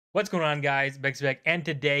What's going on, guys? Bexio, and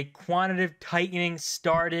today quantitative tightening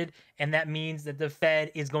started, and that means that the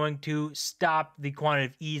Fed is going to stop the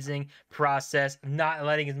quantitative easing process, not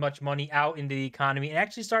letting as much money out into the economy, and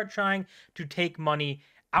actually start trying to take money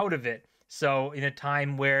out of it. So, in a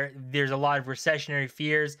time where there's a lot of recessionary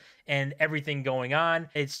fears and everything going on,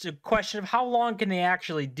 it's a question of how long can they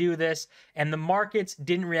actually do this. And the markets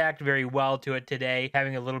didn't react very well to it today,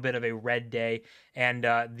 having a little bit of a red day, and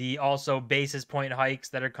the also basis point hikes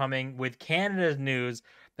that are coming with Canada's news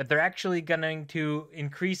that they're actually going to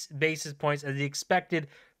increase basis points as the expected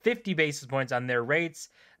 50 basis points on their rates,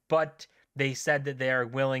 but they said that they are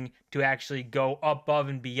willing to actually go above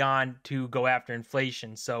and beyond to go after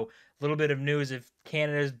inflation. So a little bit of news: if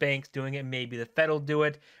Canada's banks doing it, maybe the Fed will do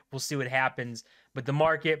it. We'll see what happens. But the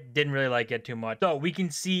market didn't really like it too much. So we can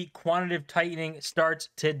see quantitative tightening starts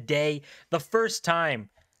today, the first time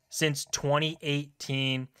since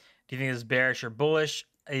 2018. Do you think this is bearish or bullish?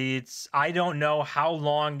 I don't know how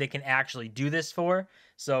long they can actually do this for.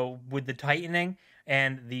 So with the tightening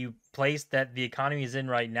and the place that the economy is in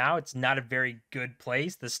right now, it's not a very good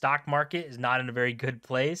place. The stock market is not in a very good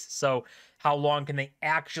place. So how long can they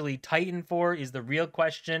actually tighten for is the real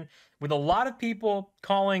question. With a lot of people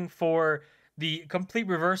calling for the complete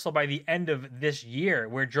reversal by the end of this year,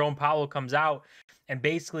 where Jerome Powell comes out and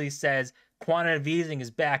basically says quantitative easing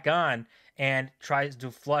is back on and tries to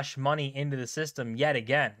flush money into the system yet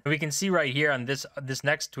again. We can see right here on this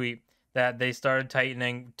next tweet that they started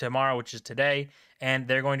tightening tomorrow, which is today, and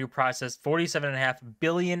they're going to process $47.5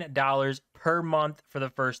 billion per month for the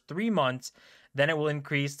first 3 months. Then it will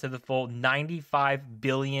increase to the full $95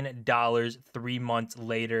 billion 3 months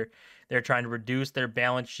later. They're trying to reduce their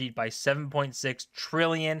balance sheet by 7.6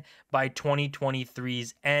 trillion by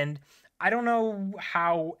 2023's end. I don't know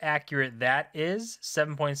how accurate that is.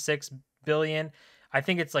 7.6 billion. I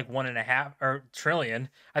think it's like 1.5 or trillion.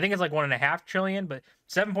 I think it's like 1.5 trillion, but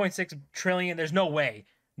 7.6 trillion. There's no way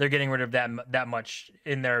they're getting rid of that much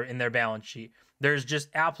in their balance sheet. There's just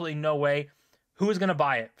absolutely no way. Who is going to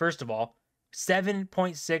buy it? First of all,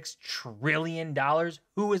 $7.6 trillion.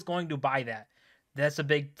 Who is going to buy that? That's a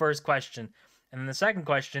big first question. And then the second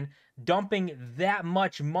question: dumping that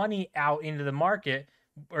much money out into the market,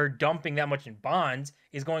 or dumping that much in bonds,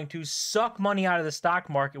 is going to suck money out of the stock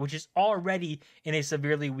market, which is already in a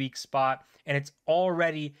severely weak spot, and it's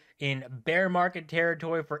already in bear market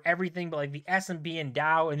territory for everything but like the S&P and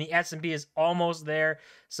Dow, and the S&P is almost there.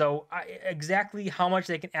 So exactly how much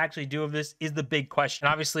they can actually do of this is the big question.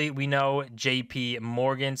 Obviously, we know JP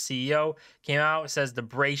Morgan CEO came out, says to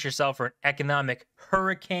brace yourself for an economic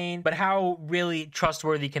hurricane, but how really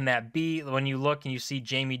trustworthy can that be when you look and you see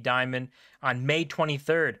Jamie Dimon on May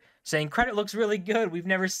 23rd saying credit looks really good, we've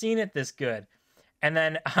never seen it this good. And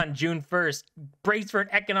then on June 1st, brace for an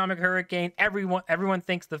economic hurricane. Everyone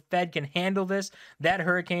thinks the Fed can handle this. That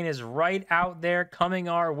hurricane is right out there coming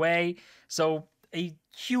our way. So a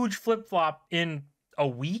huge flip-flop in a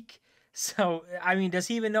week. So, I mean, does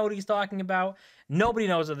he even know what he's talking about? Nobody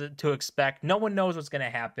knows what to expect. No one knows what's going to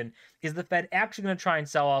happen. Is the Fed actually going to try and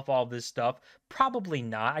sell off all this stuff? Probably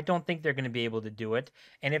not. I don't think they're going to be able to do it.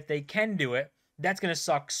 And if they can do it, that's going to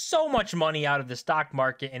suck so much money out of the stock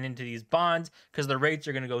market and into these bonds, because the rates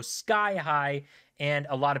are going to go sky high, and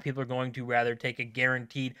a lot of people are going to rather take a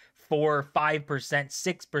guaranteed 4, 5%,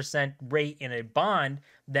 6% rate in a bond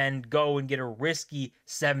than go and get a risky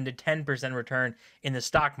 7 to 10% return in the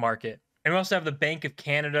stock market. And we also have the Bank of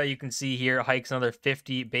Canada. You can see here hikes another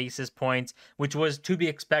 50 basis points, which was to be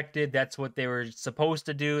expected. That's what they were supposed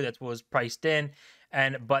to do. That's what was priced in.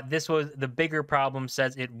 But this was the bigger problem.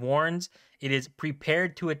 Says it warns it is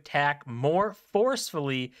prepared to attack more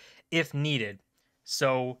forcefully if needed.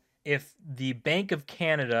 So if the Bank of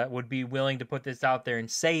Canada would be willing to put this out there and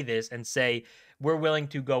say this and say we're willing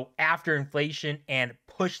to go after inflation and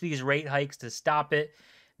push these rate hikes to stop it,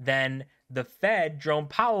 then the Fed, Jerome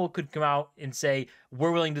Powell, could come out and say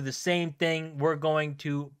we're willing to do the same thing. We're going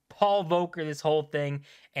to Paul Volcker this whole thing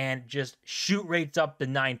and just shoot rates up to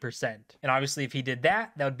 9%. And obviously, if he did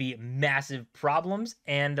that, that would be massive problems.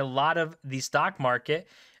 And a lot of the stock market,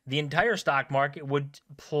 the entire stock market, would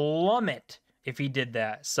plummet if he did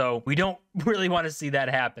that. So we don't really want to see that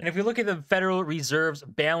happen. And if we look at the Federal Reserve's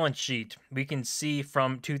balance sheet, we can see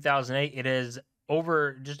from 2008, it is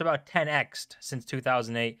over just about 10x'd since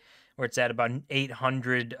 2008, where it's at about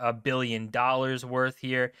 $800 billion worth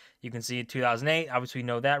here. You can see 2008, obviously we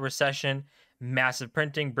know that recession, massive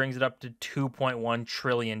printing brings it up to $2.1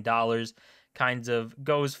 trillion. Kinds of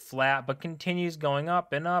goes flat, but continues going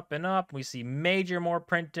up and up and up. We see more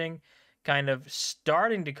printing kind of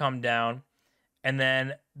starting to come down. and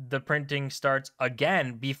then the printing starts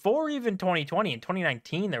again before even 2020. In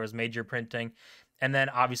 2019 there was major printing, and then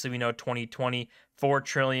obviously we know 2020, 4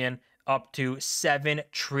 trillion up to 7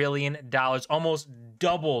 trillion dollars, almost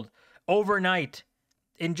doubled overnight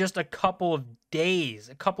in just a couple of days,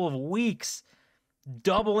 a couple of weeks,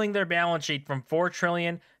 doubling their balance sheet from 4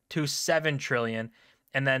 trillion to 7 trillion,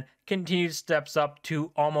 and then continued steps up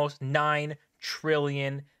to almost 9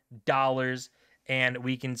 trillion dollars. And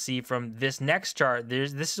we can see from this next chart,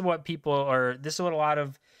 this is what people are, this is what a lot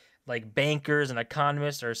of like bankers and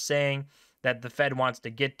economists are saying that the Fed wants to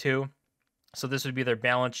get to. So this would be their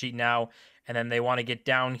balance sheet now, and then they want to get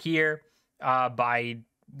down here by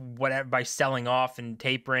whatever, by selling off and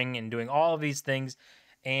tapering and doing all of these things.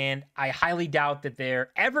 And I highly doubt that they're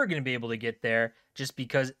ever going to be able to get there, just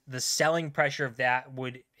because the selling pressure of that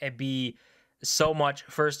would be so much.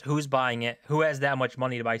 First, who's buying it? Who has that much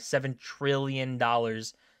money to buy $7 trillion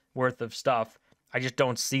worth of stuff? I just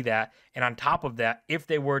don't see that. And on top of that, if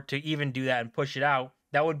they were to even do that and push it out,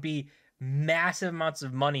 that would be massive amounts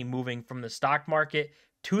of money moving from the stock market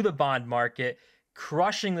to the bond market,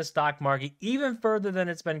 crushing the stock market even further than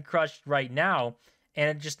it's been crushed right now. And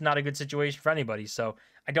it's just not a good situation for anybody. So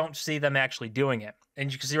I don't see them actually doing it.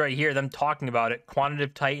 And you can see right here, them talking about it.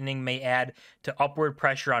 Quantitative tightening may add to upward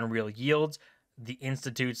pressure on real yields. The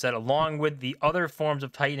Institute said, along with the other forms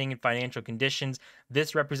of tightening in financial conditions,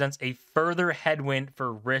 this represents a further headwind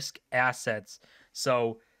for risk assets.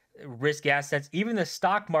 So risk assets, even the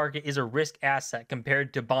stock market is a risk asset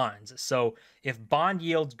compared to bonds. So if bond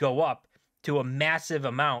yields go up to a massive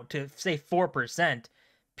amount, to say 4%,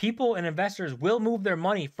 people and investors will move their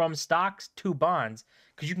money from stocks to bonds,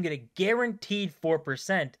 because you can get a guaranteed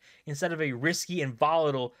 4% instead of a risky and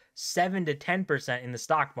volatile 7 to 10% in the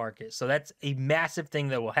stock market. So that's a massive thing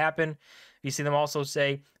that will happen. You see them also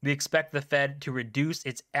say, we expect the Fed to reduce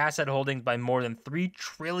its asset holdings by more than $3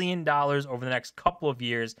 trillion over the next couple of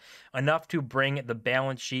years, enough to bring the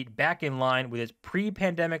balance sheet back in line with its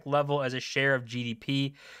pre-pandemic level as a share of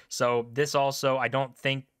GDP. So this also, I don't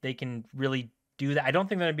think they can really do that. I don't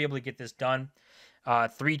think they're going to be able to get this done.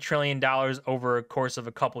 $3 trillion over a course of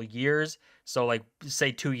a couple years. So like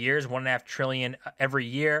say 2 years, $1.5 trillion every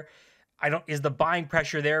year. Is the buying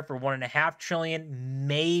pressure there for $1.5 trillion?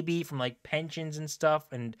 Maybe from like pensions and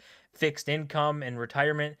stuff and fixed income and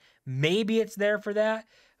retirement. Maybe it's there for that,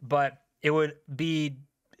 but it would be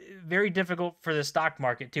very difficult for the stock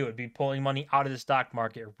market too. It'd be pulling money out of the stock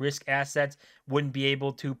market. Risk assets wouldn't be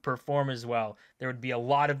able to perform as well. There would be a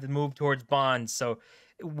lot of the move towards bonds. So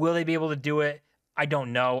will they be able to do it? I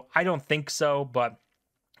don't know. I don't think so, but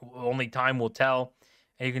only time will tell.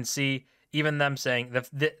 And you can see even them saying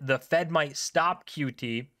the Fed might stop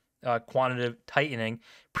QT, quantitative tightening,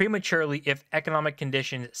 prematurely if economic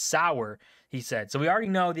conditions sour, he said. So we already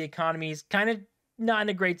know the economy is kind of not in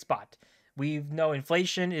a great spot. We know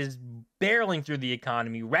inflation is barreling through the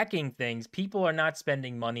economy, wrecking things. People are not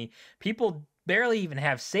spending money. People barely even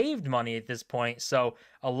have saved money at this point. So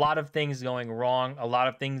a lot of things going wrong, a lot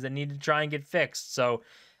of things that need to try and get fixed. So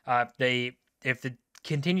if it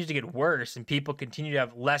continues to get worse and people continue to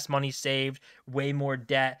have less money saved, way more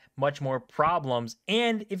debt, much more problems,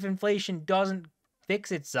 and if inflation doesn't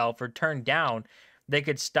fix itself or turn down, they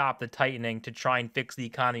could stop the tightening to try and fix the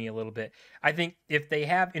economy a little bit. I think if they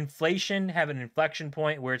have inflation have an inflection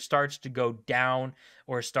point where it starts to go down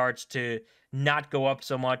or starts to not go up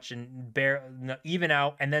so much and even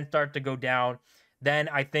out and then start to go down, then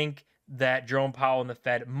I think that Jerome Powell and the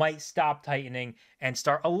Fed might stop tightening and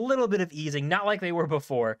start a little bit of easing, not like they were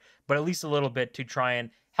before, but at least a little bit to try and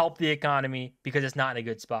help the economy because it's not in a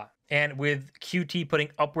good spot. And with QT putting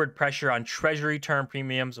upward pressure on Treasury term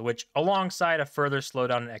premiums, which alongside a further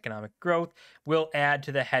slowdown in economic growth, will add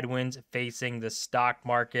to the headwinds facing the stock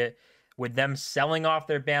market. With them selling off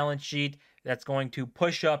their balance sheet, that's going to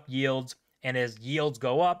push up yields. And as yields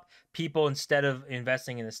go up, people, instead of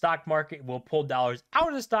investing in the stock market, will pull dollars out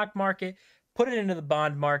of the stock market, put it into the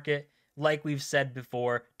bond market, like we've said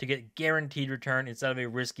before, to get guaranteed return instead of a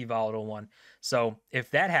risky, volatile one. So if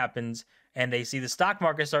that happens and they see the stock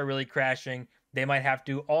market start really crashing, they might have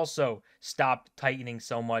to also stop tightening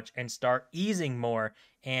so much and start easing more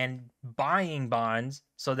and buying bonds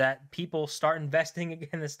so that people start investing again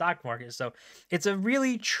in the stock market. So it's a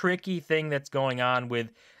really tricky thing that's going on with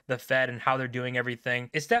the Fed and how they're doing everything.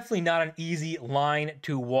 It's definitely not an easy line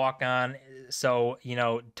to walk on. So,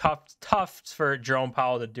 tough for Jerome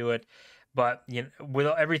Powell to do it. But with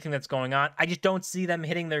everything that's going on, I just don't see them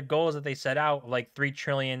hitting their goals that they set out, like 3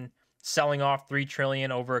 trillion, selling off 3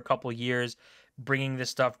 trillion over a couple years, bringing this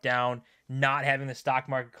stuff down, not having the stock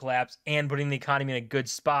market collapse and putting the economy in a good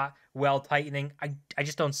spot while tightening. I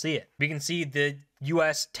just don't see it. We can see the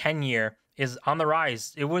US 10-year is on the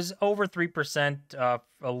rise. It was over 3%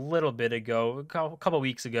 a little bit ago, a couple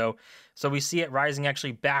weeks ago. So we see it rising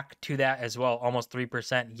actually back to that as well, almost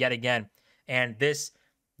 3% yet again. And this,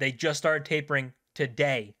 they just started tapering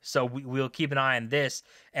today. So we'll keep an eye on this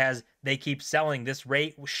as they keep selling. This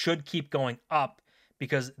rate should keep going up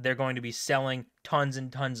because they're going to be selling tons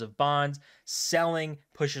and tons of bonds. Selling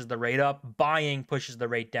pushes the rate up, buying pushes the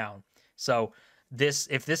rate down. So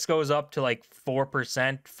if this goes up to like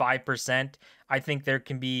 4%, 5%, I think there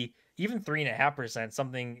can be even 3.5%,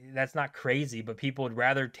 something that's not crazy, but people would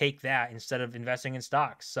rather take that instead of investing in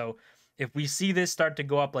stocks. So if we see this start to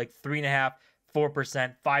go up like 3.5%,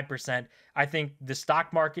 4%, 5%, I think the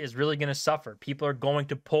stock market is really going to suffer. People are going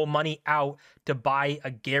to pull money out to buy a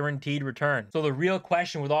guaranteed return. So the real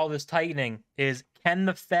question with all this tightening is, can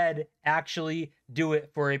the Fed actually do it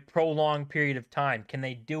for a prolonged period of time? Can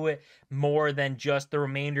they do it more than just the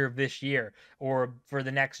remainder of this year or for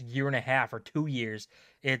the next year and a half or 2 years?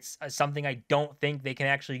 It's something I don't think they can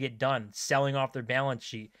actually get done, selling off their balance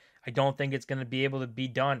sheet. I don't think it's going to be able to be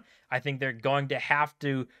done. I think they're going to have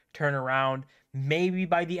to turn around maybe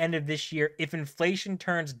by the end of this year. If inflation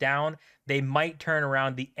turns down, they might turn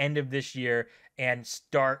around the end of this year and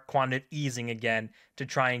start quantitative easing again to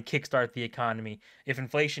try and kickstart the economy. If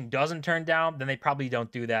inflation doesn't turn down, then they probably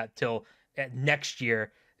don't do that till next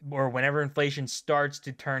year or whenever inflation starts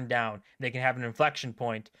to turn down. They can have an inflection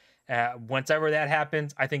point. Whenever that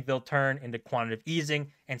happens, I think they'll turn into quantitative easing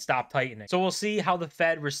and stop tightening. So we'll see how the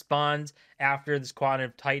Fed responds after this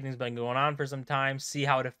quantitative tightening has been going on for some time, see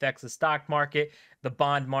how it affects the stock market, the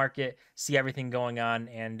bond market, see everything going on,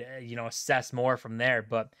 and assess more from there.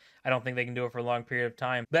 But I don't think they can do it for a long period of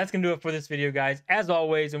time. But that's going to do it for this video, guys. As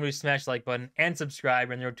always, remember to smash the like button and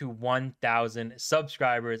subscribe. And there to 1,000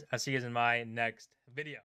 subscribers. I'll see you guys in my next video.